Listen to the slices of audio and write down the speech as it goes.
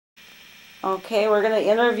Okay, we're going to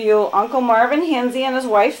interview Uncle Marvin Hinze and his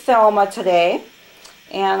wife Thelma today.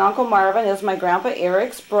 And Uncle Marvin is my Grandpa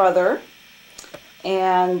Eric's brother.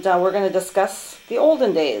 And we're going to discuss the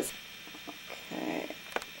olden days. Okay.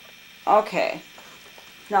 Okay.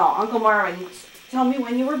 Now, Uncle Marvin, tell me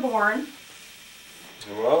when you were born.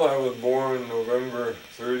 Well, I was born November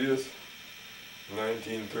 30th,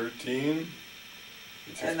 1913.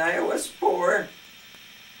 And I was born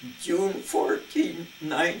June 14,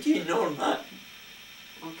 1909.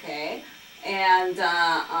 Okay. And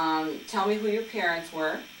tell me who your parents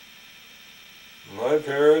were. My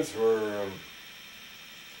parents were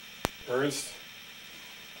Ernst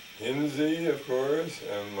Hinze, of course,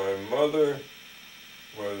 and my mother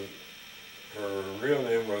was, her real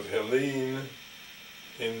name was Helene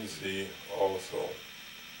Hinze also.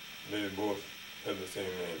 They both had the same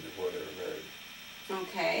name before they were married.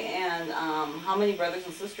 Okay, and how many brothers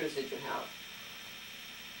and sisters did you have?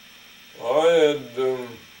 I had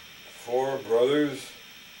 4 brothers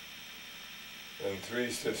and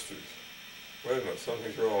 3 sisters. Wait a minute,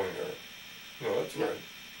 something's wrong there. No, that's right.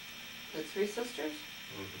 The 3 sisters?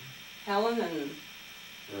 Mm-hmm. Helen and...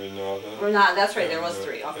 Renata, that's right, there was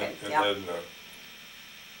 3. Okay, and yeah. Edna.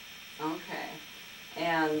 Okay.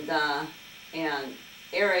 And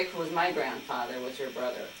Eric, who was my grandfather, was your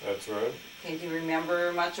brother. That's right. Okay, do you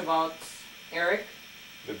remember much about Eric?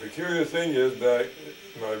 The peculiar thing is that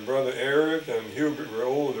my brother Eric and Hubert were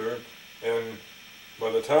older, and by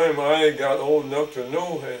the time I got old enough to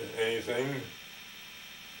know anything,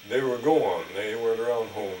 they were gone. They weren't around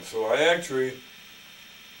home. So I actually,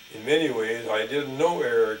 in many ways, I didn't know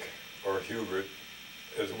Eric or Hubert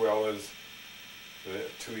as well as the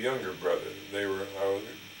 2 younger brothers. I was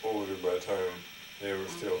older by the time they were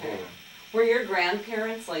still home. Were your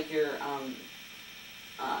grandparents, like your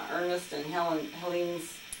Ernest and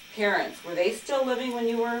Helene's parents, were they still living when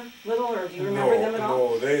you were little, or do you remember them at all?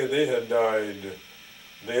 No, they had died.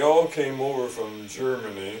 They all came over from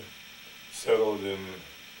Germany, settled in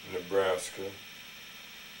Nebraska,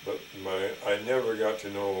 but I never got to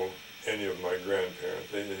know any of my grandparents.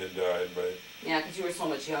 They had died by... Yeah, because you were so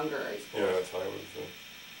much younger, I suppose. Yes, I was...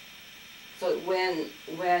 So when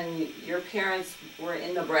your parents were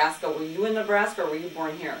in Nebraska, were you in Nebraska or were you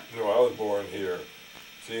born here? No, I was born here.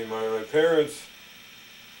 See, my parents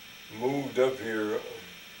moved up here,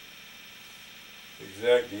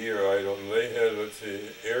 exact year I don't know. They had, let's see,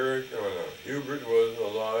 Hubert was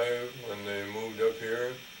alive when they moved up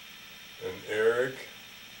here, and Eric,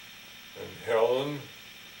 and Helen.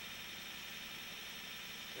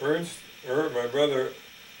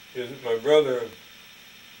 My brother,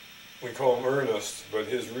 we call him Ernest, but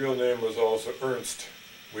his real name was also Ernst,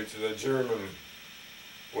 which is a German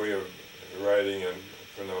way of writing and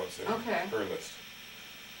pronouncing Ernest.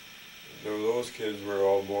 Those kids were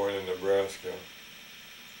all born in Nebraska.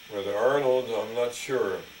 Whether Arnold, I'm not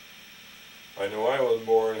sure. I know I was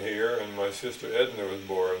born here, and my sister Edna was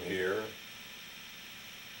born here.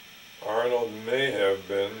 Arnold may have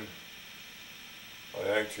been. I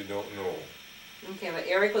actually don't know. Okay, but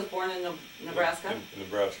Eric was born in Nebraska? In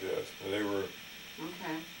Nebraska, yes. They were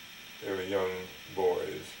young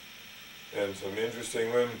boys. And some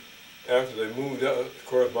interesting, after they moved out, of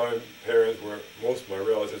course my parents were, most of my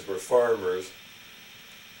relatives were farmers,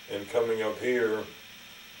 and coming up here, in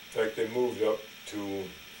fact they moved up to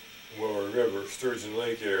Lower River, Sturgeon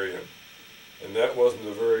Lake area, and that wasn't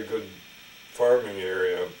a very good farming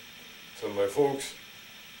area, so my folks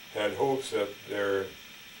had hopes that their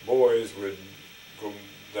boys would go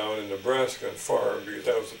down in Nebraska and farm, because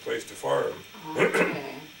that was the place to farm.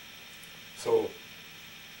 Okay. So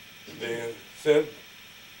they sent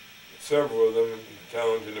several of them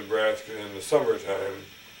down to Nebraska in the summertime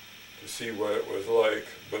to see what it was like,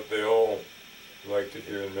 but they all liked it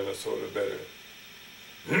here in Minnesota better.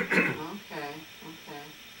 Okay.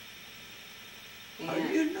 How do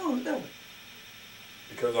you know that?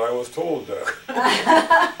 Because I was told that.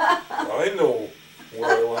 I know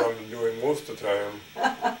what I'm doing most of the time.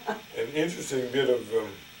 An interesting bit of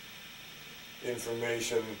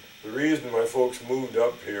information. The reason my folks moved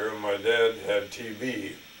up here, my dad had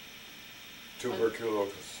TB,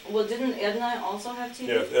 tuberculosis. Well, didn't Edna also have TB?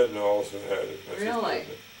 Yes, Edna also had it. Really?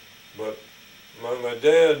 But my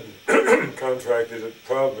dad contracted it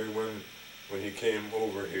probably when he came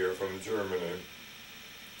over here from Germany.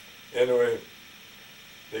 Anyway,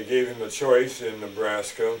 they gave him a choice in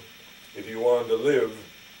Nebraska. If he wanted to live,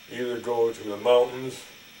 either go to the mountains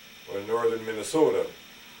or northern Minnesota.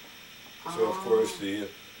 So of course the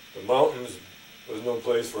mountains was no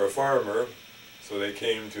place for a farmer, so they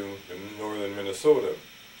came to northern Minnesota.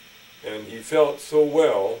 And he felt so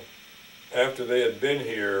well after they had been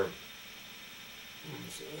here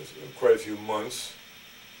quite a few months,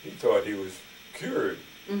 he thought he was cured.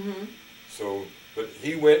 Mm-hmm. So, but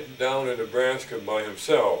he went down to Nebraska by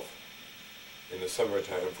himself in the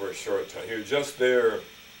summertime for a short time. He was just there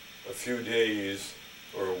a few days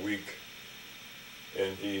or a week,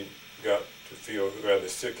 and he got to feel rather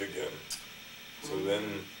sick again. So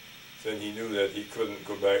then he knew that he couldn't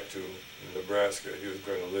go back to Nebraska. He was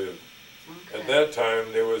going to live. Okay. At that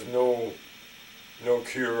time, there was no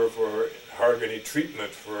cure for, hardly any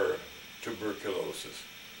treatment for tuberculosis.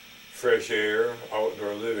 Fresh air,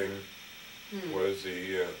 outdoor living was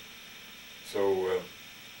the,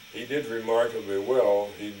 he did remarkably well.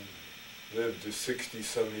 He lived to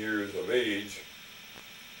 60-some years of age,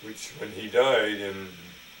 which when he died in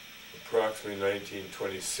approximately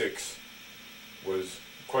 1926 was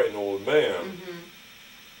quite an old man. Mm-hmm.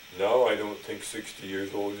 Now I don't think 60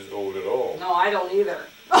 years old is old at all. No, I don't either.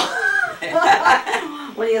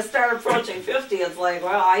 When you start approaching 50, it's like,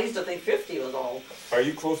 well, I used to think 50 was old. Are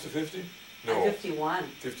you close to 50? No. I'm 51.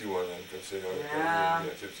 51, I'm going to say. Yeah. Yeah,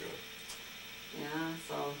 51. Yeah,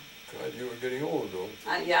 so. God, you were getting old, though.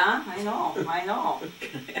 Yeah, I know.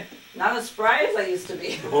 Not as spry as I used to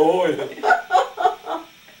be. Oh, yeah.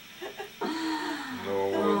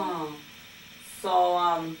 No. Oh. So,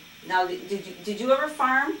 now, did you ever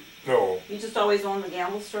farm? No. You just always owned the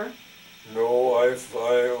gamble store? No, I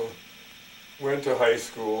went to high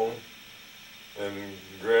school and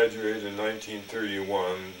graduated in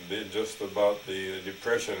 1931. Just about the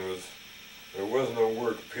Depression there was no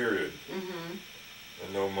work, period. Mm-hmm.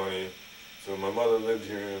 And no money. So my mother lived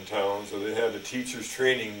here in town, so they had a teacher's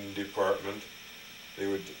training department. They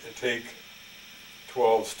would take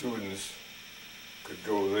 12 students, could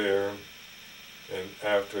go there, and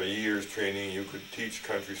after a year's training you could teach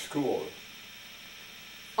country school.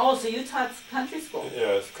 Oh, so you taught country school?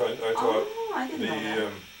 Yes, I taught. Oh, I didn't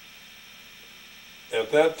know that.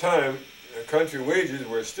 At that time, country wages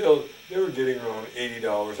were still, they were getting around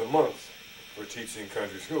 $80 a month for teaching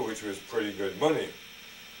country school, which was pretty good money.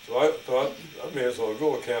 So I thought, I may as well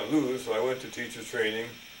go, I can't lose, so I went to teacher training.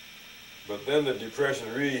 But then the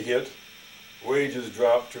Depression really hit, wages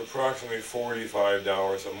dropped to approximately $45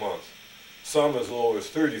 a month. Some as low as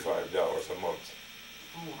 $35 a month.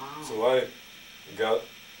 Oh, wow. So I got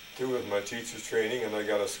through with my teacher's training and I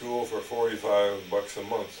got a school for $45 a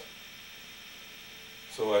month.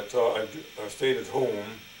 So I stayed at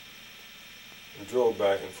home and drove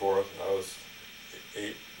back and forth. I was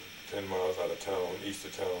 8-10 miles out of town, east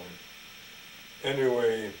of town.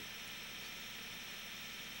 Anyway,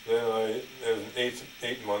 then it was an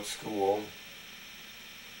 8-month school,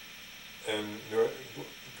 and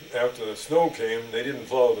after the snow came, they didn't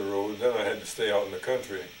plow the road. Then I had to stay out in the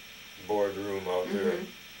country, board room out there,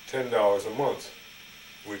 $10 a month,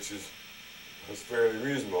 which was fairly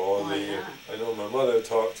reasonable. Oh, yeah. I know my mother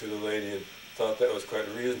talked to the lady and thought that was quite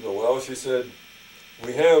reasonable. Well, she said,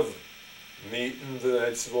 we have meat and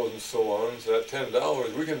vegetables and so on, so at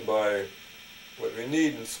 $10 we can buy what we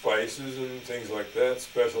need in spices and things like that,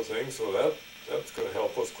 special things, so that's going to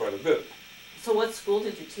help us quite a bit. So what school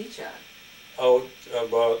did you teach at? Out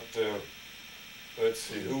about, let's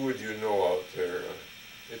see, who would you know out there?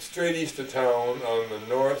 It's straight east of town on the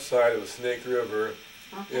north side of the Snake River,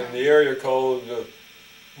 in the area called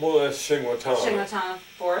more or less Shingwatana. Shingwatana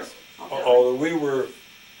Forest? Okay. Although the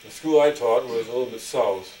school I taught was a little bit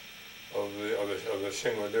south of the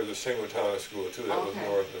Shingwatana. There was a Shingwatana school too that was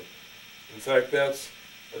north of. In fact, at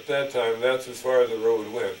that time that's as far as the road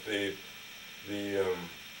went. The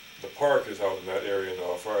park is out in that area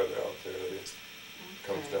now, farther out there. It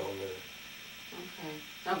comes down there. Okay.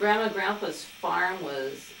 Now, Grandma and Grandpa's farm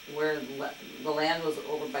was where the land was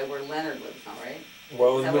over by where Leonard lives now, right?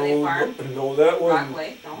 Well, is that where they farmed? No, that one. Rock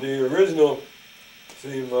Lake, no? The original.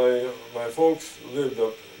 See, my folks lived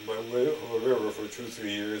up by the river for 2-3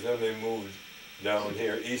 years. Then they moved down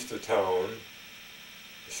here east of town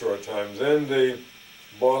a short time. Then they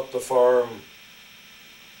bought the farm.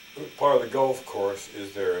 Part of the golf course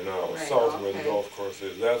is there now, right, south of where the golf course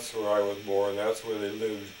is. That's where I was born. That's where they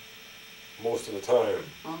lived most of the time.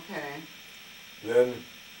 Okay. Then,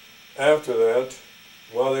 after that,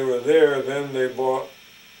 while they were there, then they bought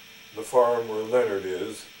the farm where Leonard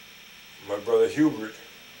is. My brother Hubert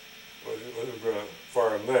was going to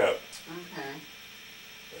farm that. Okay.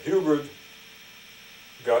 Hubert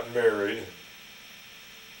got married,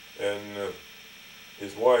 and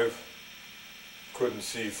his wife couldn't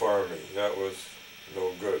see farming. That was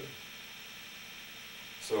no good.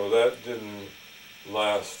 So that didn't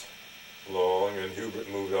last long, and Hubert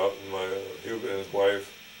moved out, and Hubert and his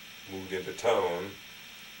wife moved into town,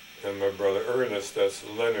 and my brother Ernest, that's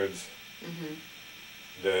Leonard's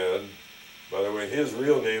dad, By the way, his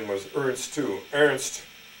real name was Ernst too. Ernst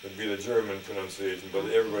would be the German pronunciation, but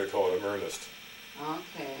everybody called him Ernest.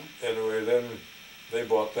 Okay. Anyway, then they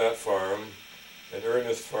bought that farm, and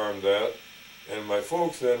Ernest farmed that, and my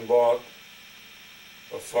folks then bought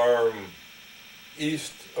a farm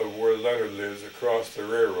east of where Leonard lives, across the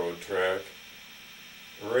railroad track.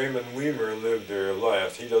 Raymond Weimer lived there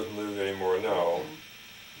last. He doesn't live anymore now,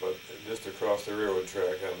 but just across the railroad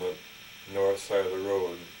track on the north side of the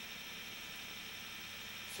road.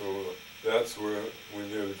 So that's where we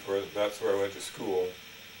lived. That's where I went to school.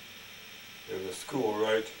 There was a school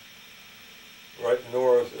right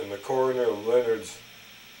north in the corner of Leonard's,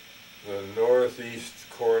 the northeast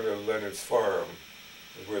corner of Leonard's farm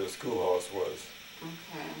is where the schoolhouse was.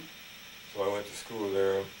 Okay. So I went to school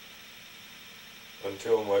there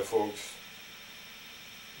until my folks,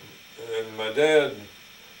 and my dad,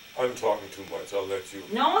 I'm talking too much, I'll let you.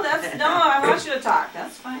 No, I want you to talk,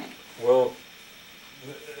 that's fine. Well,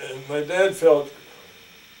 and my dad felt,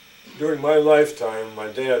 during my lifetime, my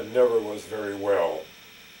dad never was very well,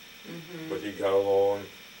 but he got along.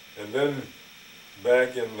 And then,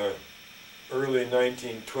 back in the early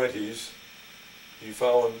 1920s, he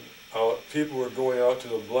found out people were going out to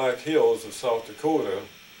the Black Hills of South Dakota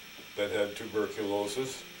that had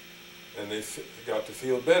tuberculosis, and they got to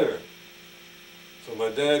feel better. So my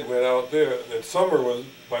dad went out there, and summer was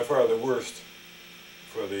by far the worst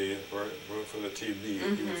for the TB.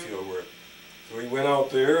 He would feel worse. So he went out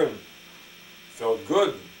there and felt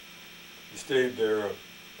good. He stayed there.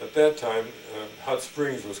 At that time, Hot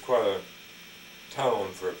Springs was quite a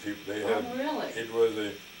town for people. They had. Oh, really? It was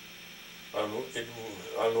a. I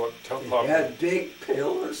don't know what. They had big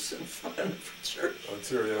pillars in front of the church. I'm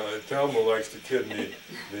sure. Thelma likes to kid me.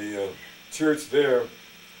 The church there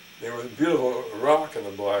was a beautiful rock in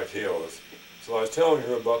the Black Hills. So I was telling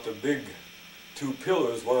her about the big two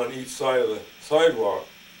pillars, one on each side of the sidewalk,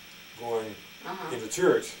 going into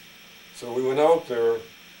church. So we went out there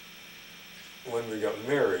when we got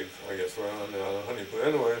married. I guess we're on a honeymoon.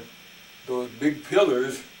 Anyway, those big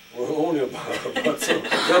pillars were only about so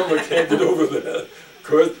Thelma can't get over that. Of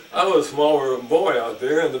course, I was a smaller boy out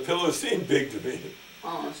there, and the pillars seemed big to me.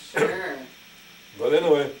 Oh, sure. But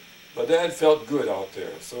anyway, my dad felt good out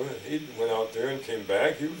there, so he went out there and came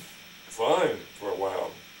back. He was fine for a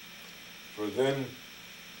while. But then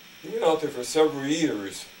he went out there for several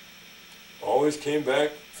years. Always came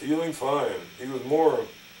back feeling fine. He was more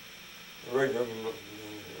a regular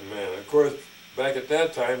man. Of course, back at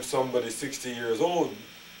that time, somebody 60 years old,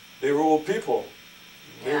 they were old people.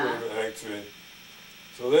 They were actually.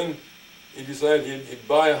 So then he decided he'd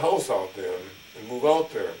buy a house out there and move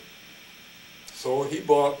out there. So he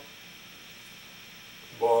bought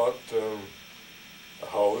a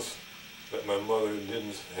house that my mother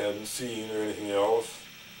hadn't seen or anything else.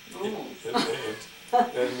 Oh.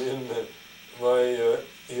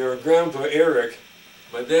 Your grandpa Eric,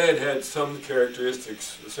 my dad had some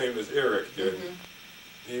characteristics the same as Eric did.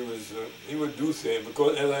 He would do things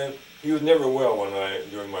because he was never well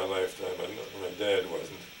during my lifetime. My dad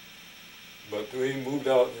wasn't. But we moved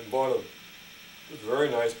out and bought a very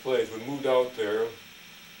nice place. We moved out there,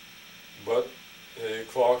 but the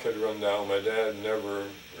clock had run down. My dad never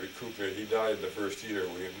recuperated. He died the first year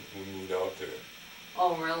we moved out there.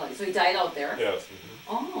 Oh, really? So he died out there? Yes.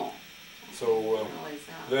 Oh. So I didn't realize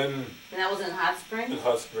that. then. And that was in Hot Springs? In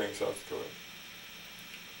Hot Springs, South Dakota.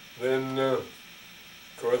 Then, of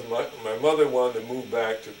course, my mother wanted to move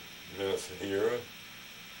back to Minnesota here,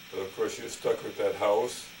 but of course she was stuck with that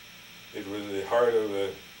house. It was the heart of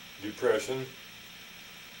the Depression,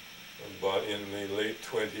 about in the late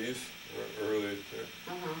 20s, or early,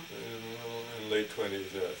 in late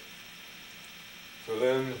 20s, yes. So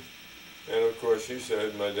then, and of course she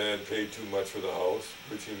said my dad paid too much for the house,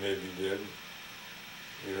 which he maybe did.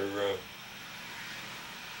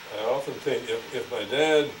 I often think if my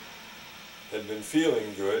dad had been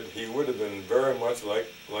feeling good, he would have been very much like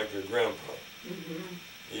your grandpa.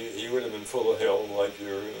 He would have been full of hell like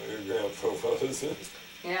your grandpa was.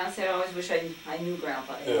 Yeah, see, I always wish I knew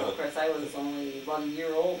Grandpa. You know, of course, I was only about a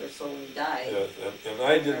year old or so when he died. Yes, and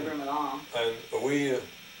I didn't remember him at all.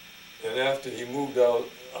 And after he moved out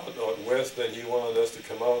west, then he wanted us to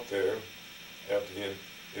come out there after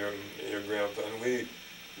your grandpa, and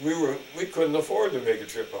we couldn't afford to make a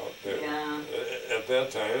trip out there at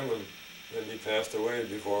that time, and then he passed away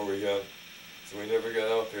before so we never got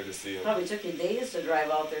out there to see him. Probably took you days to drive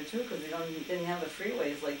out there too, because they didn't have the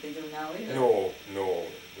freeways like they do now either. No,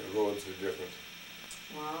 the roads are different.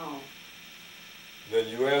 Wow. Then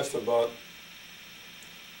you asked about,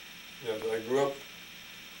 I grew up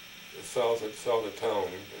south of town,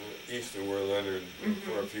 east of where Leonard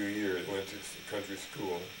for a few years went to country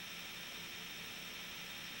school.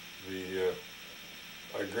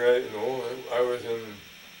 I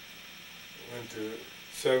went to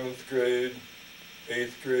 7th grade,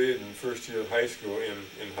 8th grade, and first year of high school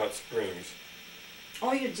in Hot Springs.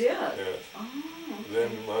 Oh, you did? Yes. Oh, okay.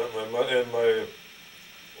 Then my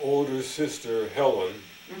older sister Helen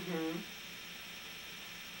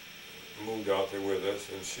moved out there with us,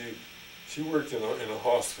 and she worked in a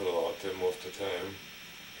hospital out there most of the time.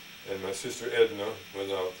 And my sister Edna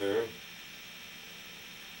was out there.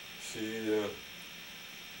 She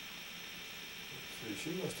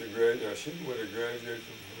must have graduated. She would have graduated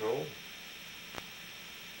from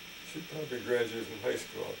She probably graduated from high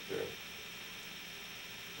school out there.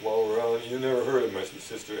 While we're on, you never heard of my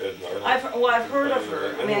sister Edna? I've heard of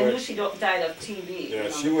her. I mean, I knew she died of TB. Yeah,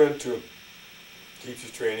 she went to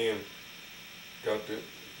teacher's training and got to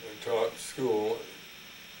taught school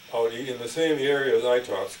out in the same area as I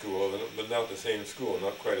taught school, but not the same school,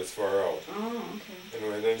 not quite as far out. Oh, okay.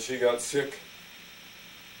 Anyway, then she got sick.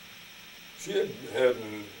 She had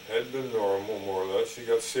been normal, more or less. She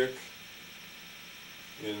got sick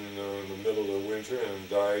in the middle of the winter and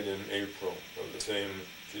died in April of the same.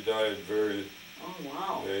 She died very. Oh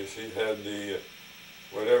wow. She had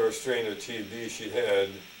whatever strain of TB she had.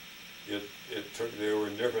 There were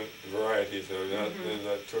different varieties of that, and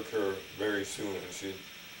that took her very soon.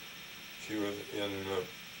 She was in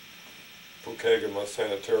Pukagama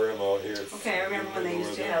Sanitarium out here. Okay, I remember when they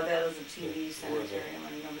used to have that as a TB sanitarium.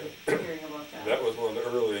 I remember hearing about that. That was one of the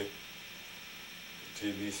early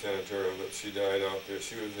TB sanitarium, but she died out there.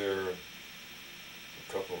 She was there a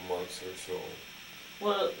couple of months or so.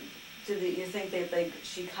 Well, you think that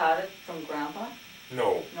she caught it from Grandpa?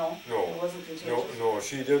 No. No? No. It wasn't contagious? No,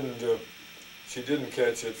 she didn't. She didn't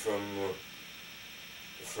catch it from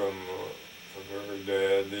her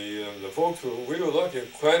dad. The folks we were lucky.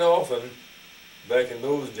 Quite often, back in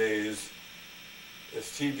those days, if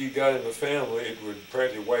TB got in the family, it would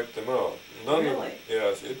practically wipe them out. Really?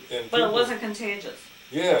 Yes. But it wasn't contagious?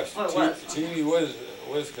 Yes. Oh, it was? TB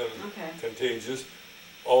was contagious,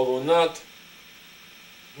 although not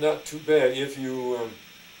too bad. If you,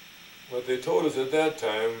 what they told us at that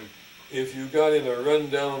time, if you got in a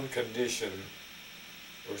rundown condition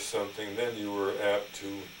or something, then you were apt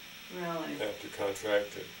to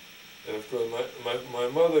contract it. And of course, my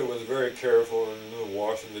mother was very careful in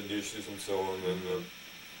washing the dishes and so on.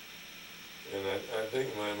 And I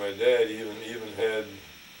think my dad even had.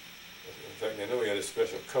 In fact, I know he had a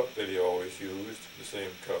special cup that he always used, the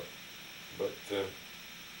same cup. But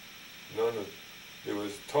there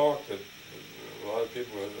was talk that a lot of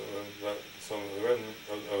people, some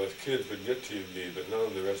of us kids would get TB, but none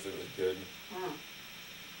of the rest of us did. Wow.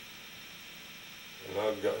 And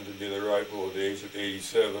I've gotten to be the ripe old age of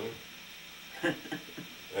 87,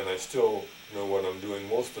 and I still know what I'm doing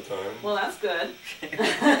most of the time. Well, that's good.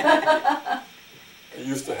 I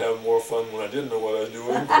used to have more fun when I didn't know what I was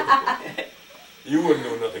doing. But you wouldn't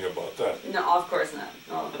know nothing about that. No, of course not.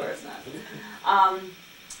 No, of course not.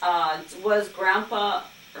 Was Grandpa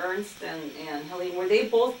Ernst and Helene, were they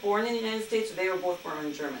both born in the United States, or they were both born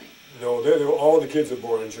in Germany? No, all the kids were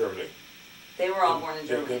born in Germany. They were all born in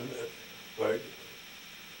Germany.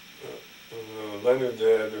 Leonard's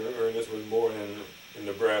dad, Ernest, was born in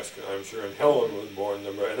Nebraska, I'm sure, and Helen was born in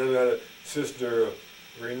Nebraska. And then I had a sister,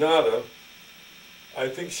 Renata. I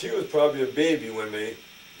think she was probably a baby when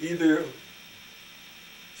she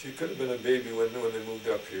could have been a baby when they moved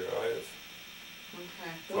up here.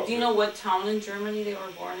 Okay. Well, do you know what town in Germany they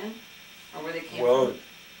were born in, or where they came from?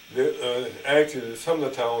 Well, actually, some of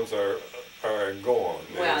the towns are gone.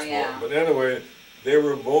 Well, yeah. But anyway, they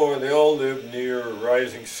all lived near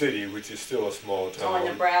Rising City, which is still a small town. Oh, in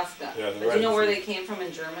Nebraska. Yeah, but do you know where they came from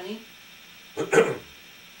in Germany?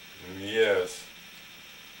 Yes.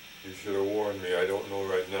 You should have warned me. I don't know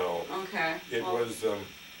right now. Okay. It was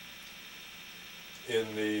in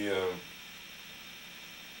the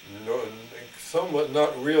somewhat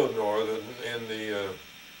not real north, in the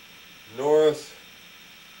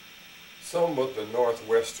somewhat the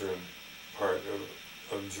northwestern part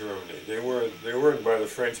of Germany. They weren't by the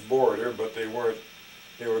French border, but they were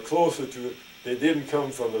closer to. They didn't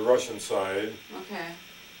come from the Russian side. Okay.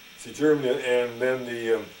 See, Germany, and then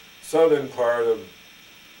the southern part of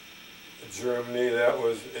Germany,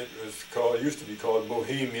 it used to be called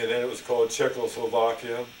Bohemia, then it was called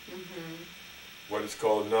Czechoslovakia. What it's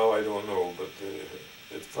called now, I don't know, but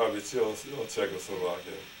it's probably still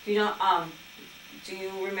Czechoslovakia. Do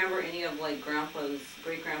you remember any of great-grandpa's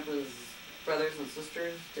brothers and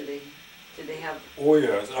sisters? Did they have? Oh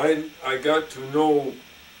yes, I got to know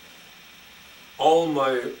all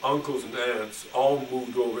my uncles and aunts all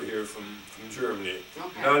moved over here from Germany.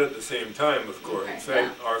 Okay. Not at the same time, of course. Okay, In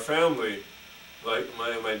fact, our family, like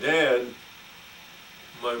my dad,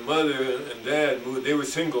 my mother and dad moved. They were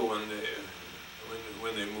single when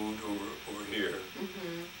they moved over here.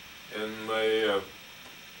 Mm-hmm. And my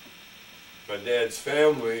dad's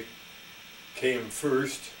family came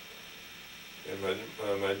first. And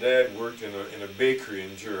my dad worked in a bakery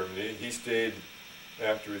in Germany. He stayed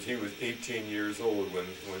afterwards. He was 18 years old when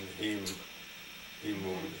he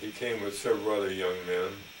moved. He came with several other young men.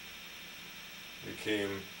 He came,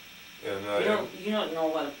 and You don't know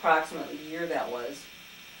what approximately year that was.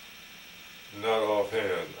 not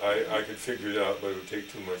offhand. I could figure it out, but it would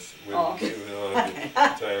take too much Okay.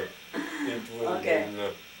 time. It would have Okay.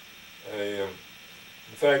 been.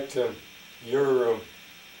 In fact, your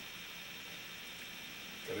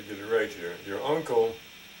gotta get it right here. Your uncle.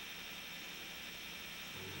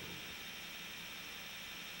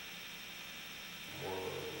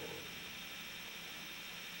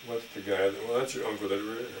 What's the guy? Well, that's your uncle that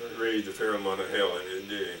raised a fair amount of hell in his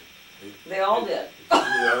day. They all did.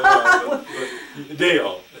 Yeah, but they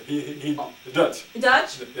all. The Dutch.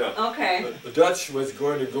 Dutch? Yeah. Okay. The Dutch was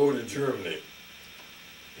going to go to Germany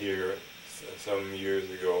here some years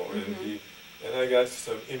ago, Mm-hmm. and I got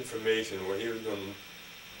some information where he was going to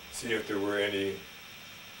see if there were any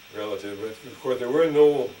relatives. But of course, there were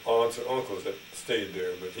no aunts or uncles that stayed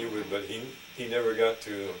there. But he never got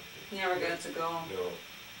to. You never got to go. No.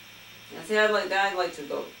 Yeah, see, I'd like to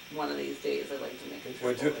go one of these days. I'd like to make a trip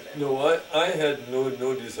Would over you, there. no, I had no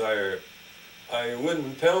desire. I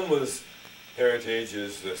wouldn't. Thelma's heritage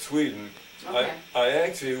is Sweden. Okay. I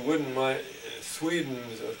actually wouldn't mind Sweden.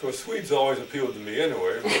 Of course, Swedes always appealed to me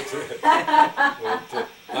anyway. But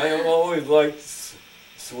I have always liked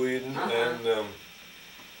Sweden and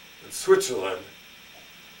Switzerland.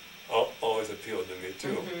 Always appealed to me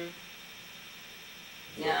too. Mm-hmm.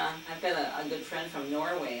 Yeah, I've got a good friend from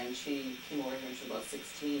Norway, and she came over here when she was about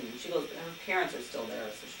 16, and she goes. Her parents are still there,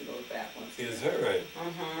 so she goes back once a year. Is that right?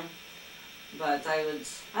 Mm-hmm. But I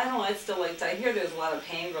don't know, I'd still like to. I hear there's a lot of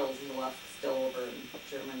pain girls left still over in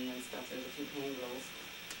Germany and stuff. There's a few pain girls.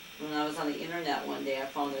 When I was on the internet one day, I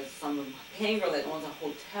found there's some pain girl that owns a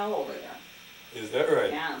hotel over there. Is that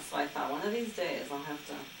right? Yeah, so I thought one of these days I'll have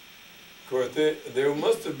to. Of course, there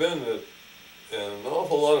must have been an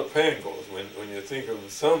awful lot of pangos when you think of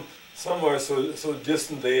some are so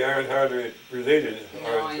distant they aren't hardly related.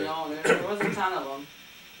 No, I know. There was a ton of them.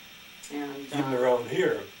 And, even around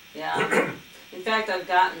here. Yeah. In fact, I've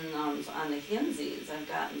gotten, on the Hinzes, I've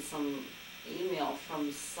gotten some email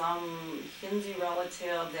from some Hinze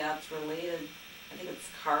relative that's related, I think it's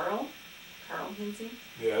Carl Hinze.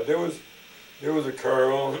 Yeah, there was a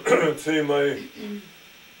Carl. See, my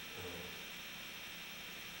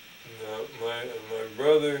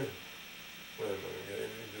brother.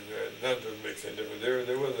 That doesn't make any difference.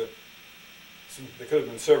 There was there could have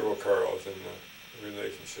been several Carls in the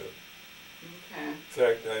relationship. Okay. In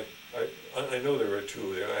fact, I know there were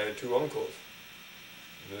two. I had two uncles.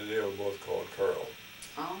 They were both called Carl.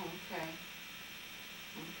 Oh, okay.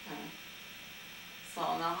 Okay. So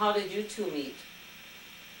now, how did you two meet?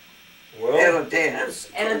 Well, At a dance.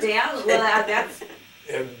 At a dance? Well, that's.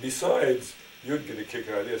 and besides, you'd get a kick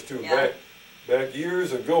out of this too. Yeah. Back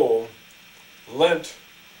years ago, Lent,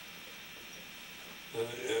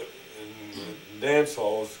 and dance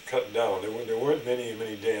halls cut down. There weren't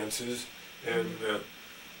many dances, and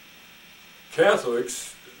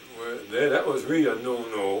Catholics, that was really a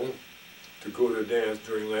no-no to go to a dance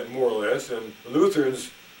during Lent, more or less, and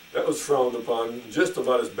Lutherans, that was frowned upon just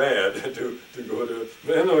about as bad to go to.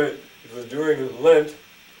 But anyway, it was during Lent.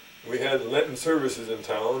 We had Lenten services in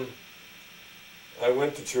town. I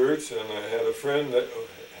went to church, and I had a friend that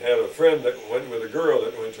went with a girl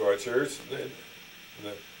that went to our church.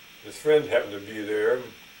 His friend happened to be there,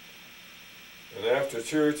 and after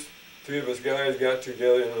church, three of us guys got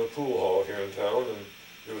together in a pool hall here in town, and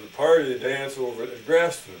there was a party dance over at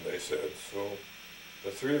Grafton, they said. So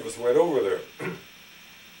the three of us went over there.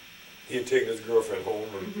 He had taken his girlfriend home,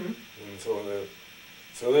 and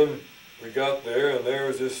so then we got there, and there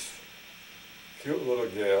was this cute little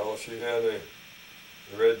gal. She had a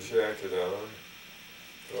red jacket on.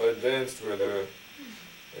 So I danced with her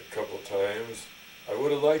a couple times. I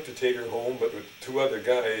would have liked to take her home, but with two other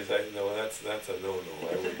guys, that's a no-no.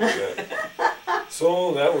 I wouldn't do that.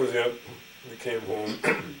 So that was it. We came home.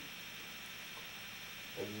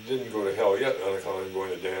 I didn't go to hell yet on account of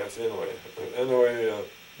going to dance anyway.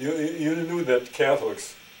 You knew that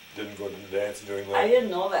Catholics didn't go to dance during Lent. I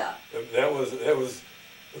didn't know that. That was,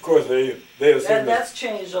 of course, they assumed That's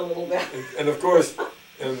changed a little bit. and of course,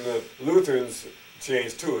 and the Lutherans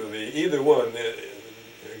changed too. Either one,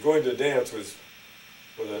 going to dance was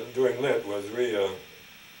during Lent was really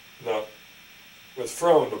not was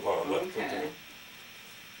frowned upon. Okay.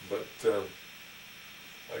 But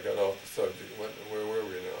I got off the subject. Where were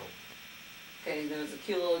we now? Okay, there was a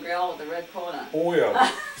cute little girl with a red coat on. Oh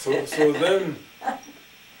yeah. So then, a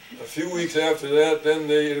few weeks after that, then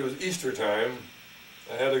it was Easter time.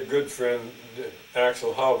 I had a good friend,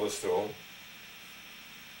 Axel Halverstow,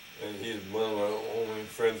 and he's one of my only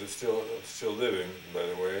friends that's still living, by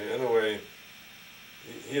the way. Anyway,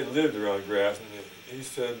 he had lived around Grass, and he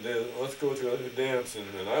said, let's go to a dance,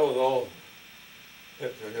 and I was all,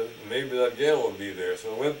 maybe that gal will be there.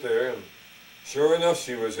 So I went there, and sure enough,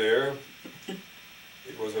 she was there.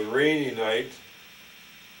 It was a rainy night.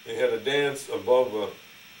 They had a dance above a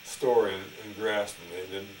store in Graston.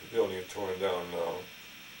 The building is torn down now.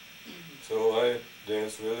 So I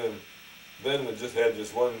danced with him. Then I just had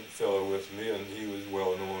this one fellow with me, and he was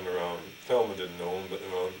well known around. Thelma didn't know him, but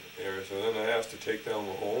around the area. So then I asked to take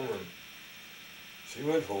Thelma home, and she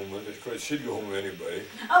went home with it. Of course, she'd go home with anybody.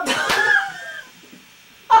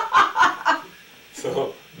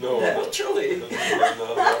 So, no. Naturally. Not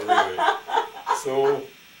really. So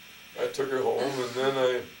I took her home, and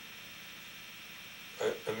then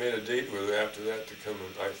I made a date with her after that to come,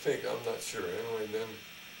 and I think, I'm not sure, anyway, then,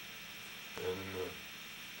 and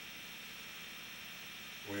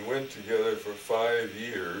we went together for 5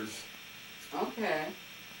 years. Okay.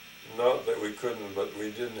 Not that we couldn't, but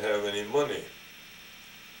we didn't have any money.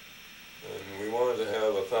 And we wanted to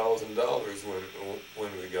have $1,000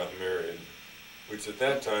 when we got married, which at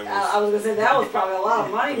that time was... I was going to say, that was probably a lot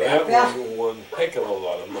of money back then. That was one heck of a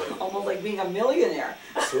lot of money. Almost like being a millionaire.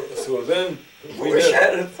 So then... We wish I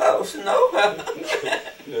had $1,000, no?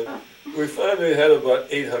 Yeah, we finally had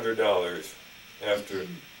about $800 after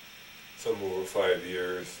some over 5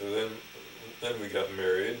 years. So then we got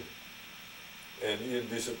married. And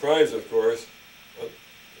you'd be surprised, of course,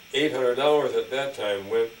 $800 at that time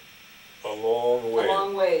went a long way. A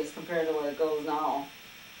long ways compared to what it goes now.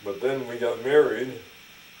 But then we got married,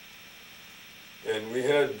 and we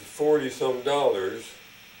had 40-some dollars,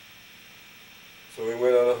 so we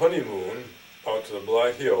went on a honeymoon out to the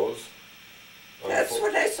Black Hills. That's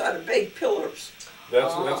when I saw the big pillars.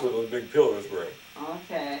 That's where the big pillars were.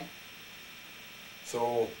 Okay.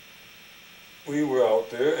 So we were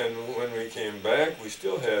out there, and when we came back, we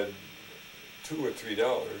still had $2 or $3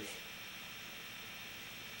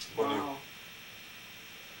 money. Wow.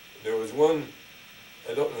 There was one,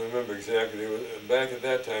 I don't remember exactly, there was, back at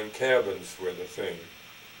that time, cabins were the thing.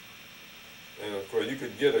 And of course, you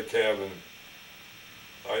could get a cabin,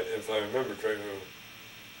 if I remember correctly,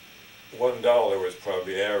 $1 was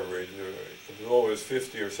probably average, as low as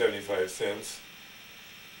 50 or 75 cents.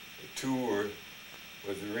 2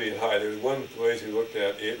 was really high. There was one place we looked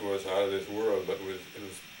at, it was out of this world, but it was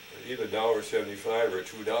either $1.75 or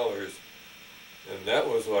 $2. And that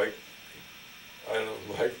was like, I don't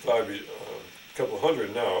know, like probably a couple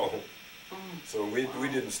hundred now. So we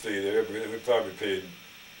didn't stay there, but we probably paid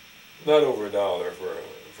not over $1 for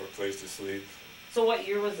a place to sleep. So what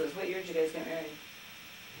year was this? What year did you guys get married?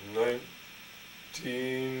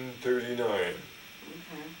 1939. Okay.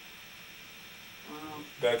 Wow.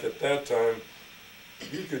 Back at that time,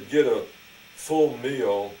 you could get a full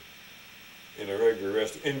meal in a regular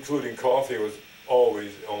restaurant, including coffee was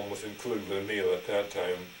always almost included with a meal at that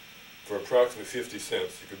time. For approximately 50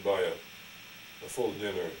 cents, you could buy a full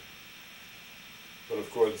dinner. But of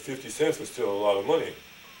course, 50 cents was still a lot of money.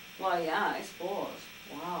 Well, yeah, I suppose.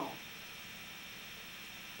 Wow.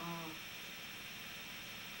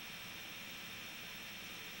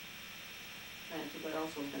 Trying to think what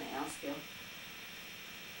else I was going to ask you.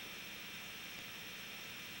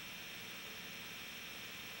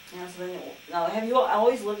 Yeah, so then, now, have you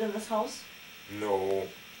always lived in this house? No.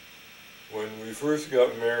 When we first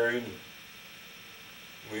got married,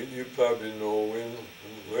 you probably know, we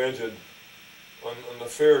rented on the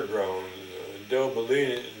fairgrounds. Del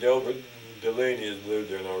Delaney has lived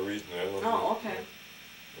there now recently. I don't know. Oh, okay.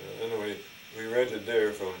 Anyway, we rented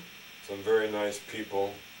there from some very nice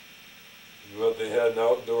people. But they had an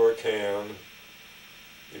outdoor can.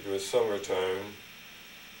 It was summertime.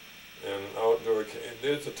 And outdoor can,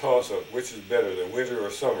 it's a toss-up. Which is better, the winter or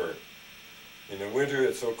summer? In the winter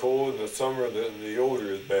it's so cold, in the summer the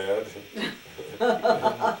odor is bad. And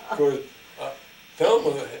of course,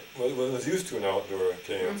 Thelma was used to an outdoor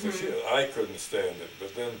camp, so I couldn't stand it.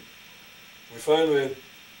 But then we finally,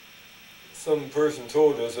 some person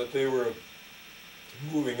told us that they were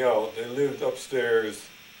moving out. They lived upstairs.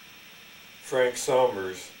 Frank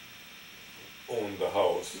Sommers owned the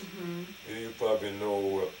house. You probably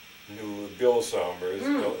knew Bill Somers,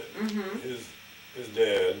 his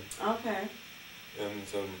dad. Okay. And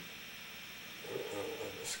some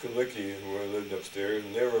Skalicki who lived upstairs,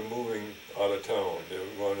 and they were moving out of town. They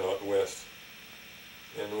were going out west.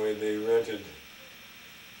 Anyway, they rented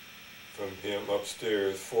from him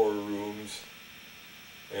upstairs 4 rooms,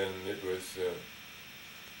 and it was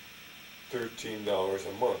 $13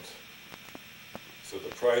 a month. So the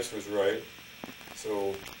price was right.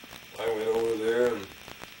 So I went over there, and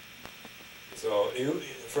so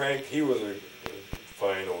Frank, he was a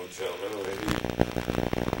fine old gentleman.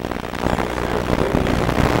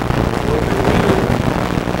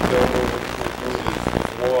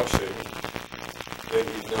 Washing, then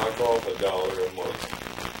he'd knock off $1 a month,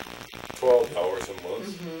 $12 a month.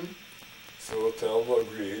 So Thelma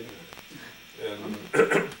agreed, and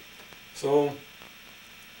so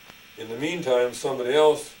in the meantime, somebody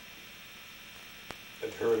else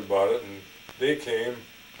had heard about it, and they came,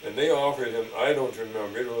 and they offered him, I don't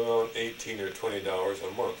remember, it was around $18 or $20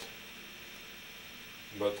 a month.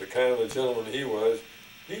 But the kind of a gentleman he was,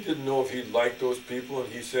 he didn't know if he'd like those people,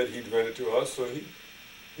 and he said he'd rent it to us, so he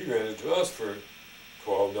rented to us for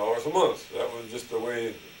 $12 a month. That was just the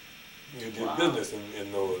way you did business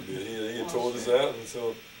in those days. He had told us that, and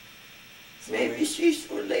so maybe she's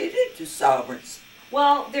related to Somers.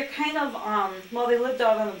 Well, they're kind of, well, they lived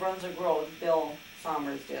out on the Brunswick Road, Bill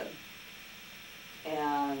Somers did.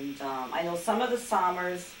 And I know some of the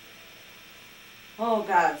Somers, oh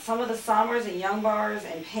God, some of the Somers and Youngbars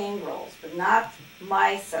and Pangrills, but not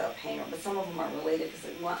my set of Pangrill, but some of them are related because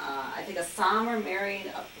I think a Sommer married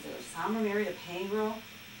a Pangrill,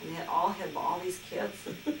 and they all had all these kids.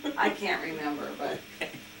 I can't remember, but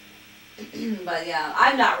but yeah,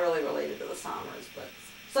 I'm not really related to the Somers, but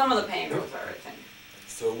some of the Pangrills are, I think.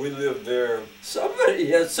 So we lived there.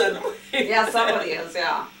 Somebody has sent him. Yeah, somebody is,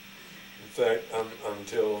 yeah. In fact,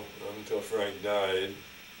 until Frank died,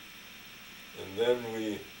 and then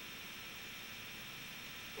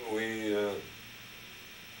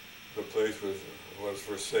the place was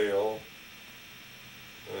for sale,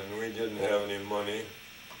 and we didn't have any money,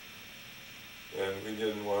 and we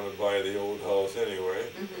didn't want to buy the old house anyway.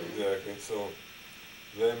 Exactly. So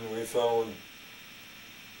then we found.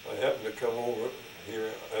 I happened to come over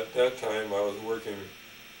here. At that time, I was working.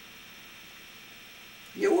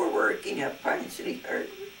 You were working at Pine City Hardware?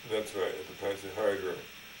 That's right, at the Pine City Hardware.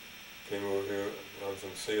 Came over here on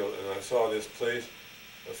some sale, and I saw this place.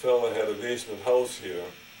 A fella had a basement house here.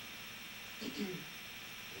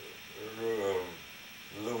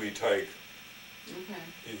 Louis Tyke. Okay.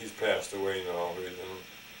 He's passed away now.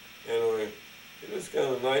 Anyway, it was kind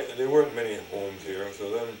of nice. There weren't many homes here, so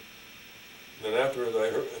then afterwards I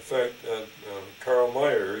heard, in fact, Carl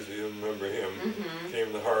Myers, you remember him,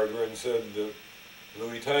 came to Hardware and said that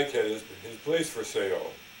Louis Tyke had his place for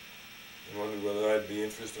sale, and wondered whether I'd be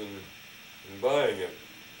interested in buying it.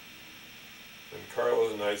 And Carl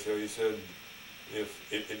was a nice guy. He said if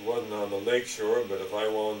it wasn't on the lake shore, but if I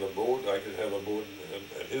wanted a boat, I could have a boat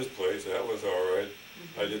at his place. That was all right.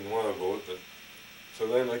 I didn't want a boat, but so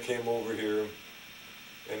then I came over here,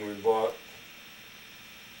 and we bought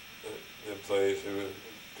the place. It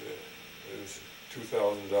was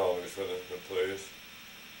 $2,000 for the place.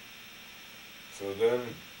 So then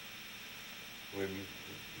we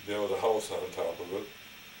built a house on top of it.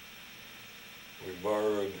 We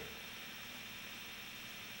borrowed,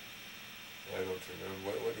 I don't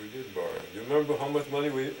remember what we did borrow. Do you remember how much money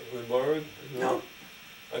we borrowed? No.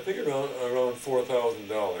 I think around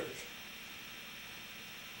 $4,000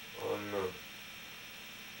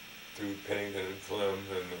 through Pennington and Clem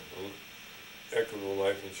and the Equitable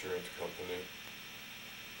Life Insurance Company.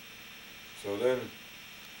 So then,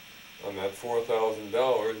 on that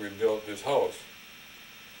 $4,000, we built this house.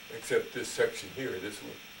 Except this section here, this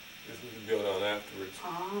was built on afterwards.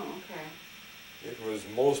 Oh, okay. It was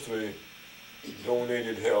mostly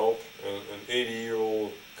donated help. An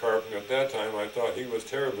 80-year-old carpenter at that time, I thought he was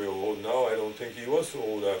terribly old. Now I don't think he was so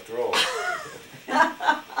old after all.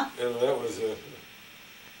 And that was, his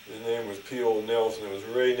name was P.O. Nelson. It was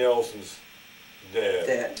Ray Nelson's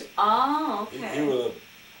dad. Oh, okay.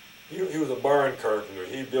 He was a barn carpenter.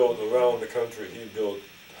 He built around the country. He built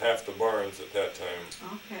half the barns at that time.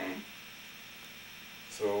 Okay.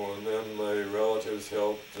 So, and then my relatives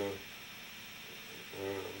helped.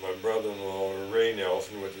 My brother-in-law, Ray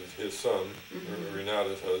Nelson, which is his son,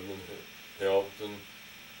 Renata's husband, helped, and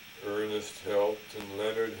Ernest helped, and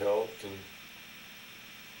Leonard helped, and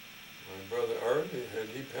my brother Art, had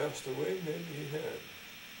he passed away? Maybe he had.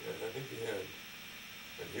 Yeah, I think he had.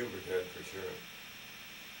 And Hubert had for sure.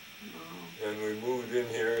 Oh. And we moved in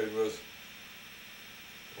here. It was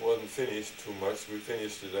wasn't finished too much. We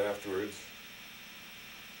finished it afterwards.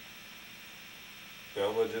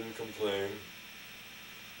 Thelma didn't complain.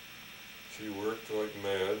 She worked like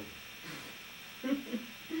mad.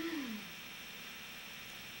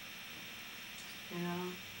 Yeah.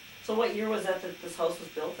 So what year was that this house was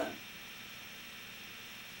built in?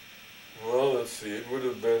 Well, let's see. It would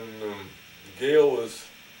have been, Gail was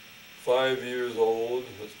 5 years old.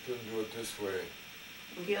 Let's do it this way.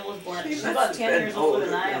 Gail was born, She she's must about have 10 been years older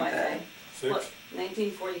than older I am, than I that. think. 6? What,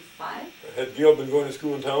 1945? Had Gail been going to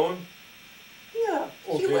school in town? Yeah,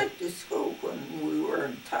 she Okay. went to school when we were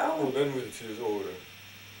in Oh, town. then she was older.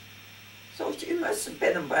 So she must have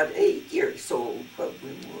been about 8 years old when we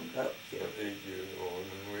moved up here. About 8 years old.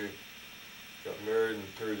 And we got married in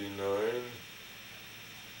 39,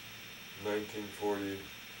 1947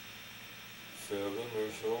 or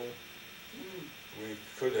so. Mm. We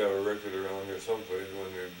could have a record around here someplace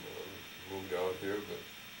when we moved out here, but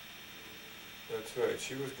that's right.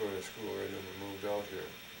 She was going to school right when we moved out here.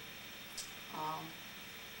 Oh.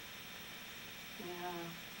 Yeah.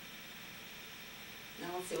 Now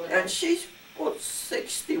let's see what And else. she's, what,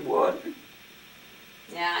 61?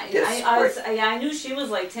 Yeah, Yes, I knew she was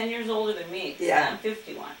like 10 years older than me. 'Cause Yeah. I'm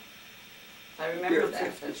 51. So I remember You're that she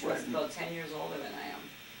was 51. about 10 years older than I am.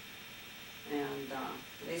 And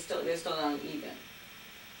they're still down even.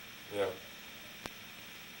 Yeah.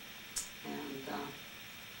 And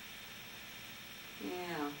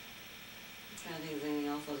yeah. I'm trying to think of anything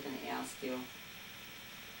else I was going to ask you.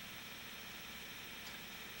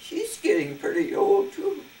 She's getting pretty old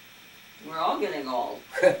too. We're all getting old.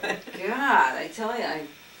 God, I tell you,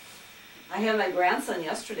 I had my grandson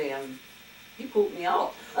yesterday and he pooped me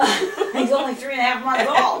out. He's only 3.5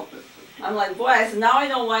 months old. I'm like, boy, I said, now I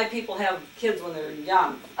know why people have kids when they're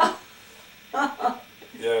young.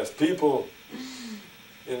 Yes, people,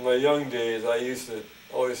 in my young days, I used to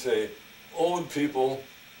always say, old people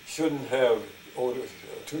shouldn't have,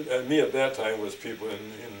 me at that time was people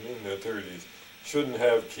in their 30s, shouldn't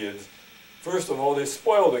have kids. First of all, they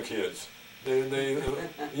spoil the kids.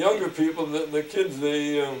 Younger people, the kids,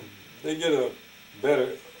 they get a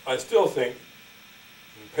better, I still think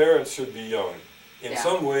parents should be young. In Yeah.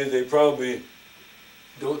 some ways, they probably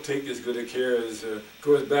don't take as good a care as, of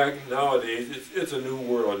course, back nowadays, it's a new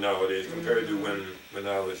world nowadays compared to when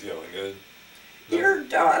I was young. Your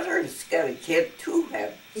daughter's got a kid too,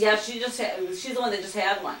 have Yeah, she's the one that just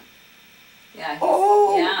had one. Yeah.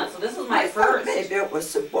 Oh, Yeah, so this is my I thought first. maybe it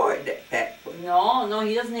was a boy that had one. No,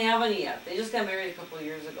 he doesn't have any yet. They just got married a couple of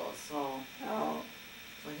years ago, so Oh,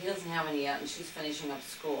 he doesn't have any yet, and she's finishing up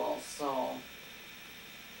school, so.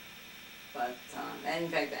 But and in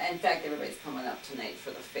fact, everybody's coming up tonight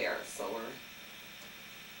for the fair, so we're.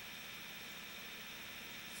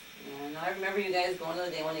 Yeah, and I remember you guys going to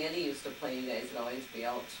the day when Eddie used to play. You guys would always be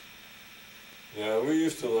out. Yeah, we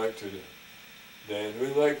used to like to dance. We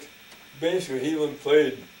liked, basically, he even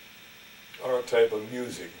played our type of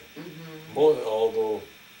music. Mm-hmm. Although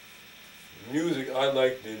music, I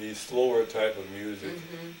liked the slower type of music.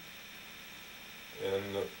 Mm-hmm.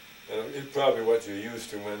 And it's probably what you're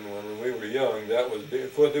used to when we were young. That was big.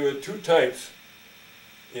 Of course, there were two types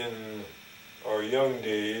in our young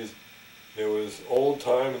days. There was old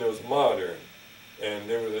time and there was modern. And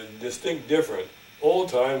there was a distinct difference. Old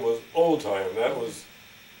time was old time. That was,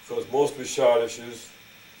 because most was schottisches.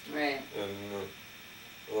 Right. And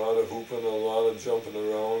a lot of hooping, a lot of jumping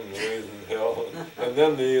around and raising hell. And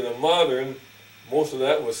then the modern, most of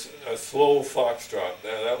that was a slow foxtrot.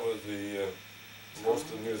 That was the most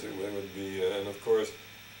of the music would be. And of course,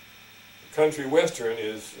 country western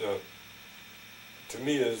is, to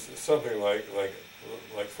me, is something like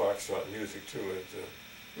foxtrot music too. It's,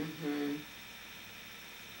 Mm-hmm.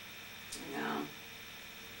 Yeah.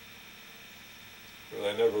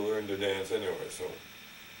 well, I never learned to dance anyway, so.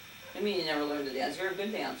 I mean, you never learned to dance. You're a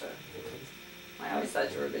good dancer. I always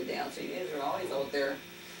thought you were a good dancer. You guys are always out there.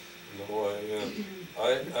 No,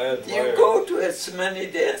 I admire. do you go to as many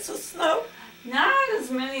dances now? Not as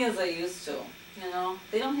many as I used to. You know,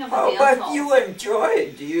 they don't have the Oh, dance but halls. you enjoy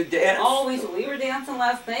it. Do you dance? Oh, we were dancing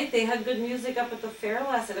last night. They had good music up at the fair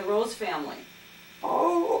last night. The Rose family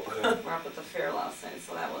Oh, Yeah. were up at the fair last night,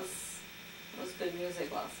 so that was good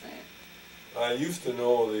music last night. I used to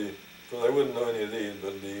know because I wouldn't know any of these,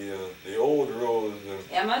 but the old Rose.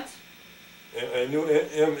 Emmett? I knew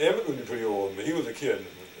Emmett would be pretty old, but he was a kid.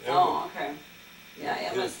 Oh, okay. Yeah,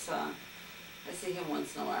 Emmett. Yes. I see him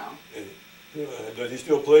once in a while. Does he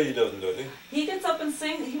still play? He doesn't, does he? He gets up and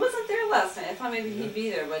sings. He wasn't there last night. I thought maybe Yeah. he'd be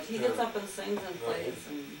there, but he gets Yeah. up and sings and plays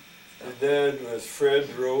and His stuff. dad was Fred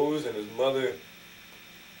Rose, and his mother,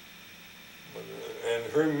 and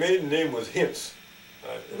her maiden name was Hinze.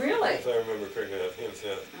 Really? If I remember correctly, I think it's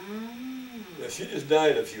that. Mm. Yeah, she just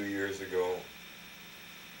died a few years ago.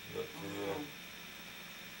 But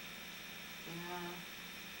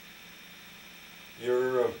Yeah.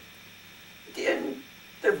 You're Didn't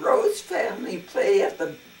the Rose family play at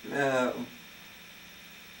the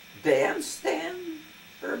bandstand?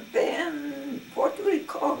 Or band, what do we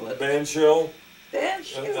call it? band shell Band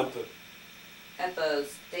shell. At the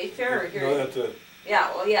state fair or here? No, at the.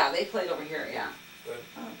 Yeah, well, yeah, they played over here, yeah. At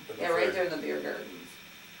the Yeah, right fair. there in the beer gardens.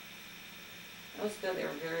 That was good. They were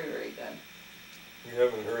very, very good. We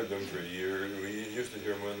haven't heard them for years. We used to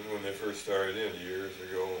hear them when they first started in years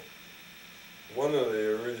ago. One of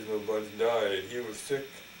the original bunch died. He was sick.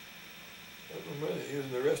 I don't remember. He was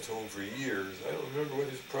in the rest home for years. I don't remember what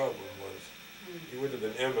his problem was. He would have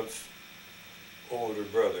been Emmett's older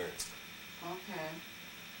brother. Okay.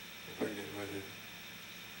 I forget what it.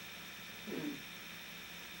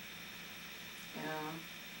 Yeah.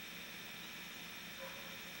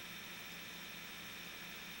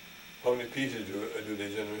 How many pieces do they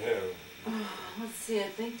generally have? Let's see, I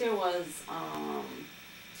think there was,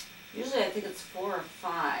 usually I think it's 4 or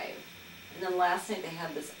 5. And then last night they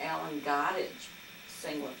had this Alan Goddage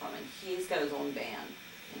sing with them, and he's got his own band.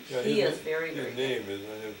 And Yeah, he is very, very his good. name is.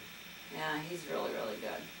 Yeah, he's really, really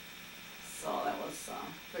good. So that was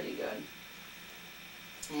pretty good.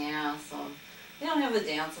 Yeah, so they don't have the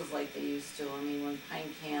dances like they used to. I mean, when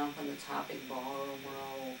Pine Camp and the Topic Ballroom were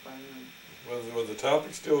all open. Was the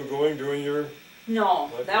topic still going during your? No,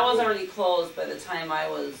 Like that was the- already closed by the time I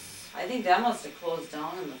was, I think that must have closed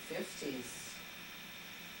down in the 50s.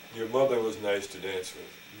 Your mother was nice to dance with.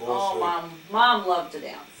 Both, Mom loved to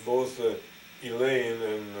dance. Both Elaine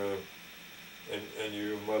and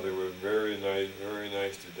your mother were very nice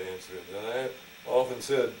to dance with. And I often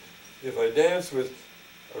said, if I dance with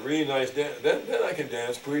a really nice dance, then I can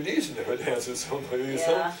dance pretty decent if I dance with somebody.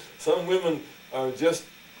 Yeah. Some women are just,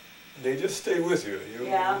 they just stay with you.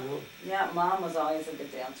 Yeah. You know? Yeah, Mom was always a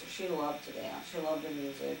good dancer. She loved to dance. She loved the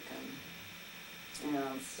music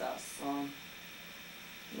and stuff. So,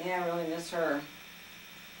 yeah, I really miss her.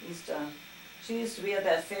 She used to be at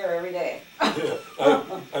that fair every day. Yeah,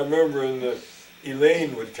 I remember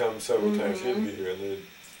Elaine would come several times. She'd be here, and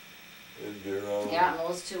they'd be around. Yeah, and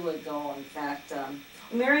those two would go. In fact,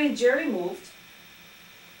 Mary and Jerry moved.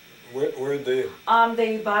 Where'd they?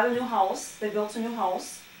 They bought a new house. They built a new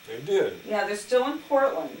house. They did. Yeah, they're still in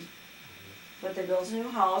Portland, but they built a new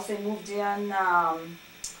house. They moved in.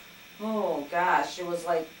 Oh gosh, it was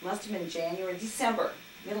like must have been December,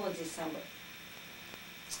 middle of December.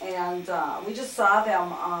 And we just saw them,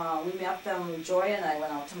 we met them, Joy and I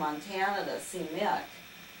went out to Montana to see Mick.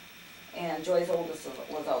 And Joy's oldest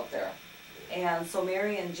was out there. And so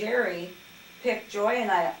Mary and Jerry picked Joy and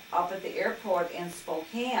I up at the airport in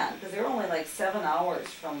Spokane, because they're only like 7 hours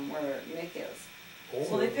from where Mick is. Oh,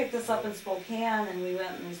 So they picked us up in Spokane, and we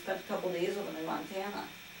went and we spent a couple days with them in Montana.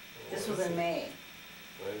 This was in May.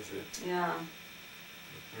 I see. Yeah.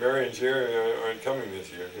 Mary and Jerry aren't coming this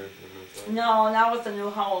year. No, not with the new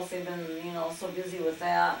house. They've been, so busy with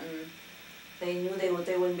that, and they knew they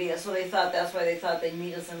wouldn't be. So that's why they thought they'd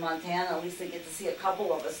meet us in Montana. At least they get to see a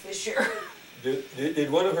couple of us this year. Did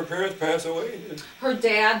one of her parents pass away? Her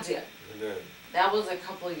dad did. Her dad. That was a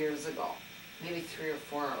couple of years ago, maybe 3 or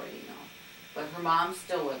 4 already now. But her mom's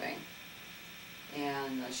still living,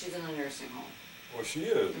 and she's in a nursing home. Well, she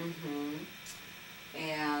is. Mm-hmm.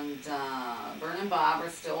 And Vern and Bob are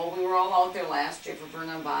still, we were all out there last year for Vern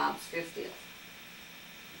and Bob's 50th.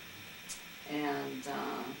 And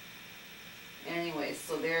anyway,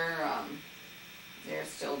 so they're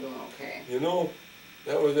still doing okay.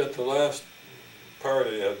 That was at the last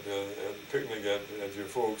party at the picnic at your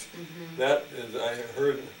folks. Mm-hmm. That is, I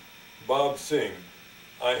heard Bob sing.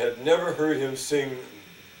 I had never heard him sing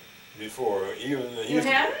before. Even You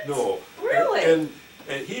hadn't? No. Really?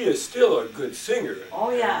 And he is still a good singer. Oh,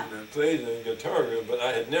 yeah. And plays the guitar, but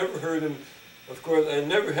I had never heard him. Of course, I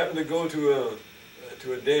never happened to go to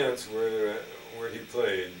a dance where he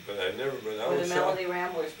played, but I was Where the shocked. Melody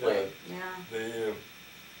Ramblers played. Yeah.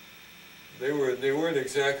 They weren't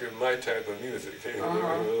exactly my type of music. They were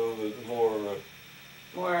a little bit more.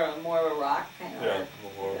 More of a rock kind of. Yeah,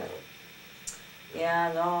 more.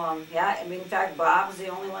 Yeah, no, yeah. I mean, in fact, Bob's the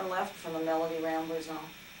only one left from the Melody Ramblers now.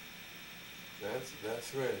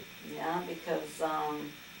 That's right. Yeah, because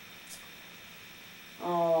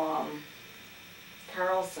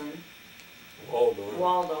Carlson,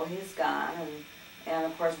 Waldo, he's gone, and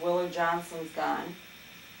of course Willard Johnson's gone,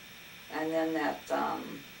 and then that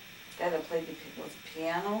guy that played the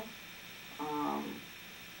piano,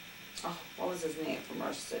 what was his name from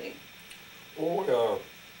our city? Oh,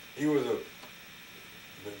 he was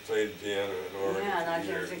that played piano in Oregon. Yeah, and I for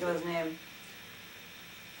can't years. think of his name.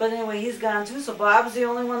 But anyway, he's gone too, so Bob's the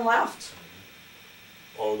only one left.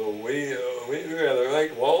 Although we rather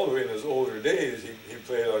liked Waldo in his older days. He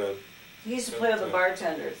played on a He used to play with the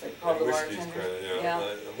bartenders. They called the whiskeys bartenders. kind of,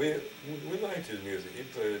 Yeah. We liked his music. He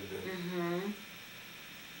played.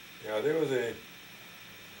 Yeah, there was a.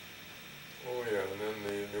 Oh yeah, and then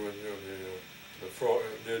there was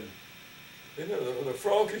the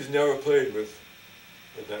Froggies never played with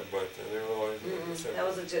that bunch. They were always separate. That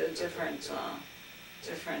was a different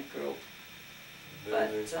group.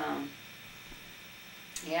 But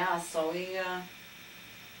yeah, so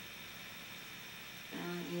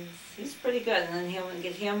he's pretty good. And then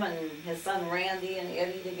get him and his son Randy and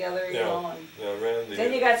Eddie together, you know. And Randy.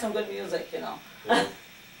 then you got some good music, you know. Yeah.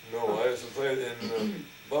 No, I used to play it, and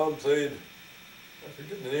Bob played. I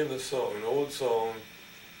forget the name of the song, an old song,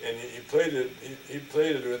 and he played it. He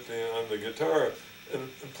played it on the guitar and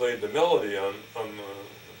played the melody on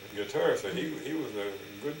the guitar. So he was a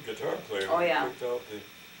good guitar player. Oh yeah.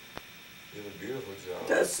 He did a beautiful job.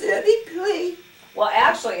 Does Eddie play? Well,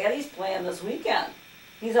 actually, Eddie's playing this weekend.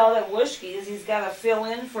 He's out at Wishki's. He's got to fill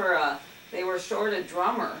in for they were short a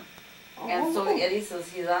drummer. And so Eddie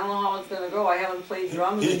says, I don't know how it's going to go. I haven't played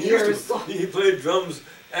drums in years. He played drums.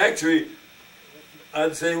 Actually,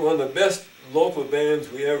 I'd say one of the best local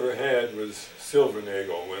bands we ever had was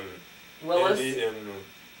Silvernagle, when Willis. Eddie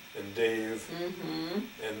and Dave,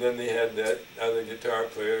 and then they had that other guitar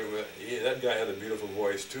player. That guy had a beautiful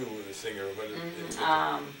voice too, the singer. But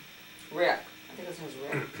Rick. I think his name was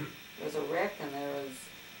Rick. There was a Rick, and there was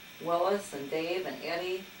Willis and Dave and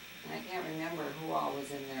Eddie, and I can't remember who all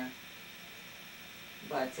was in there.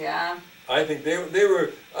 But yeah. I think they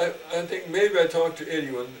were. I think maybe I talked to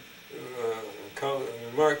Eddie when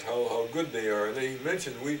remarked how good they are, and they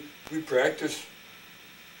mentioned we practice.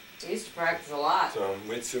 We used to practice a lot.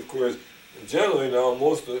 Which of course, generally now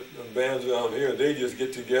most of the bands around here, they just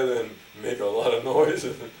get together and make a lot of noise.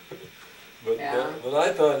 But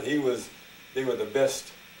I thought they were the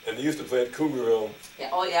best, and they used to play at Cougarville. Yeah.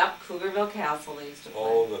 Oh yeah, Cougarville Castle they used to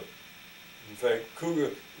play. In fact,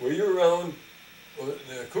 were you around? Well,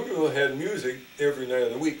 Cougarville had music every night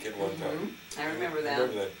of the week at one time. I remember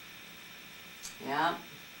that. Yeah,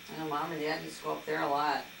 I know Mom and Dad used to go up there a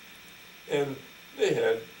lot. And they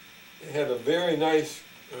had a very nice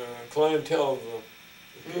clientele of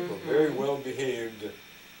people, very well behaved.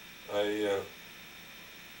 The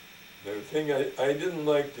thing I didn't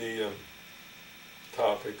like the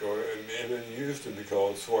topic, and it used to be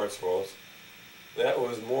called Schwarzwalds. That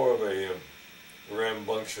was more of a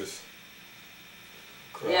rambunctious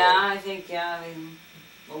crowd. Yeah, I think,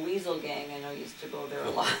 the Weasel Gang, I know, used to go there a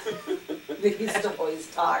lot. They used to always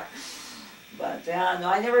talk. But, no,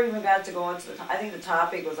 I never even got to go into I think the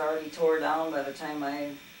topic was already tore down by the time I,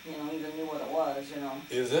 even knew what it was,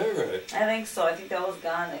 Is that right? I think so. I think that was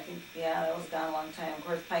gone. I think, that was gone a long time. Of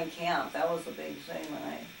course, Pine Camp, that was the big thing when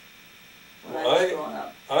I was growing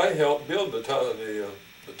up. I helped build the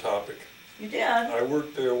topic. You did? I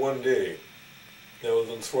worked there one day. That was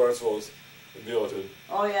in Schwarzwald's. They built it.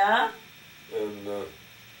 Oh, yeah? And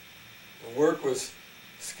work was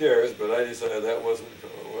scarce, but I decided that wasn't.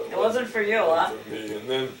 It wasn't for you, huh? For me. And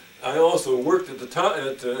then I also worked at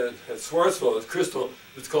Schwarzwald at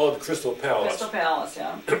It's called Crystal Palace. Crystal Palace,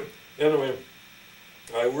 yeah. Anyway,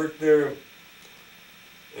 I worked there,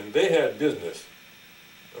 and they had business.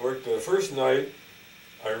 I worked the first night.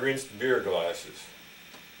 I rinsed beer glasses.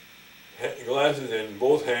 Glasses in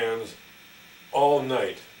both hands, all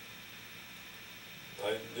night.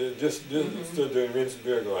 I just stood there and rinsed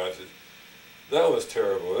beer glasses. That was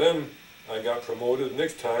terrible. Then I got promoted.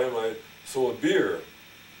 Next time I sold beer.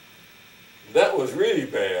 That was really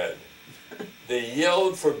bad. They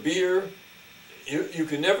yelled for beer. You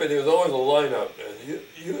could never, there was always a lineup.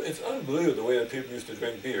 It's unbelievable the way that people used to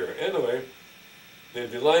drink beer. Anyway,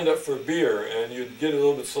 they'd be lined up for beer, and you'd get a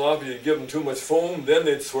little bit sloppy, you'd give them too much foam, then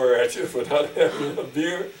they'd swear at you for not having enough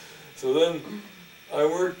beer. So then I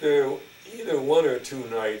worked there either one or two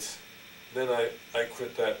nights. Then I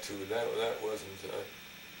quit that too. That wasn't.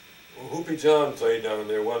 Whoopie John played down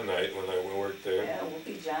there one night when I worked there. Yeah,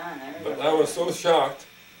 Whoopie John. I remember. But I was so shocked.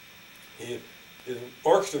 His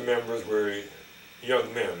orchestra members were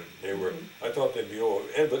young men. They were. I thought they'd be old.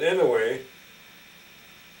 But anyway,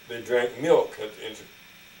 they drank milk at the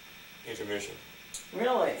intermission.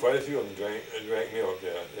 Really? Quite a few of them drank milk.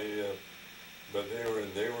 Yeah. But they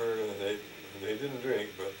didn't drink.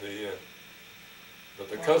 But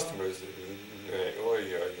the customers drank. Oh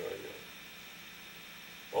yeah.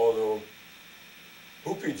 Although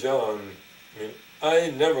Whoopie John I mean,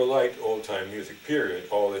 I never liked old-time music, period,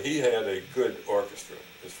 although he had a good orchestra,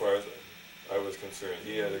 as far as I was concerned.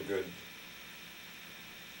 He had a good,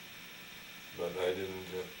 but I didn't...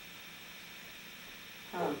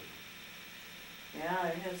 Huh. Yeah, I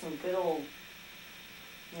had some good old,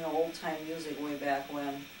 old-time music way back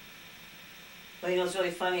when. But it's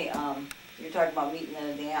really funny, you're talking about meeting at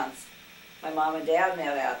a dance. My mom and dad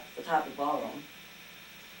met at the Topic Ballroom.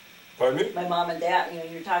 Pardon me? My mom and dad,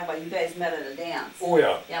 you're talking about you guys met at a dance. Oh,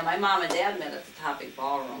 yeah. Yeah, my mom and dad met at the Topic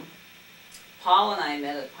Ballroom. Paul and I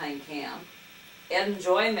met at Pine Camp. Ed and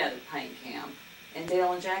Joy met at Pine Camp. And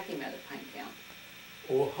Dale and Jackie met at Pine Camp.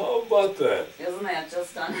 Well, how about that? Isn't that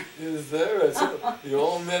just done? Is there? You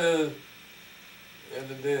all met at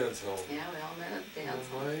the dance hall. Yeah, we all met at the dance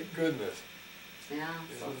hall. My goodness. Yeah,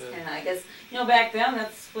 so it's kind of, I guess, back then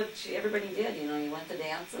that's what everybody did, you went to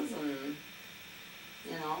dances and,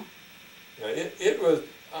 Yeah, it was,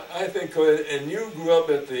 I think, and you grew up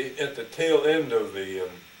at the tail end of the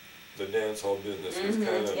dance hall business. It was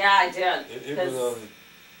kind of, yeah, I did. It was on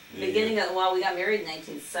the beginning of, well, we got married in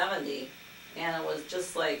 1970, and it was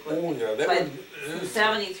just like, oh, yeah, that by was,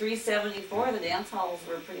 73, 74, the dance halls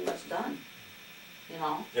were pretty much done,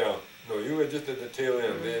 Yeah, no, you were just at the tail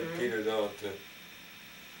end. They had petered out.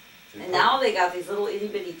 And now they got these little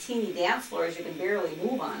itty-bitty teeny dance floors, you can barely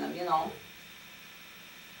move on them,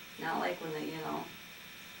 Not like when they,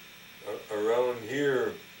 Around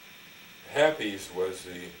here, Happy's was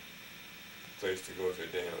the place to go to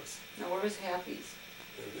dance. Now, where was Happy's?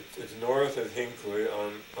 It's north of Hinckley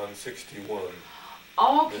on 61.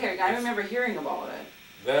 Oh, okay, I remember hearing about it.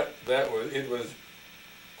 It was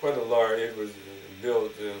quite a large, it was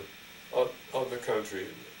built out of the country.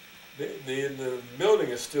 The building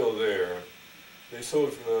is still there. They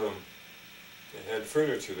sold, they had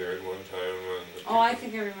furniture there at one time. Oh, I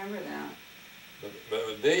think I remember that.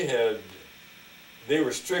 But they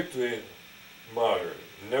were strictly modern.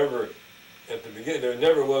 Never, at the beginning, there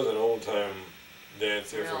never was an old-time dance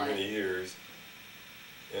there for many years.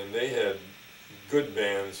 And they had good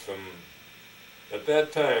bands from, at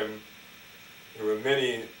that time, there were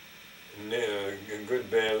many good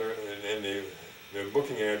bands, and their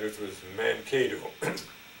booking address was Mankato.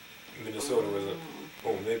 Minnesota was a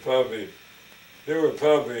home. There were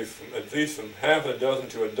probably at least from half a dozen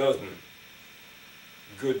to a dozen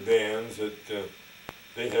good bands that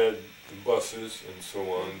they had buses and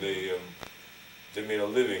so on. They made a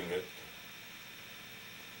living at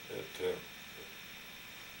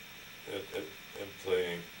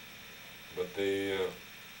playing, but they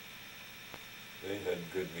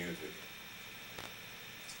had good music.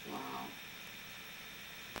 Wow.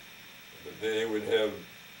 But they would have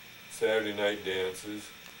Saturday night dances.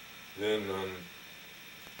 Then on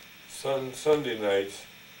Sunday nights,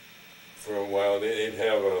 for a while, they'd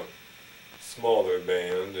have a smaller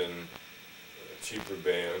band and a cheaper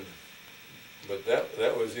band. But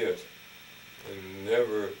that was it. And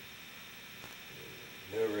never,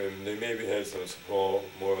 they maybe had some small,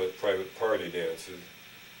 more like private party dances.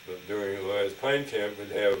 But as Pine Camp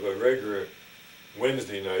would have a regular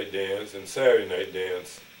Wednesday night dance and Saturday night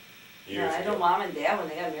dance. Yeah, I know Mom and Dad, when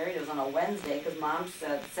they got married, it was on a Wednesday, because Mom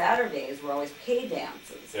said Saturdays were always pay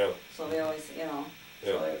dances. Yeah. So they always,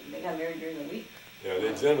 so they got married during the week. Yeah,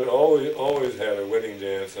 they generally always had a wedding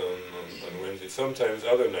dance on Wednesday, sometimes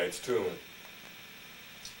other nights too.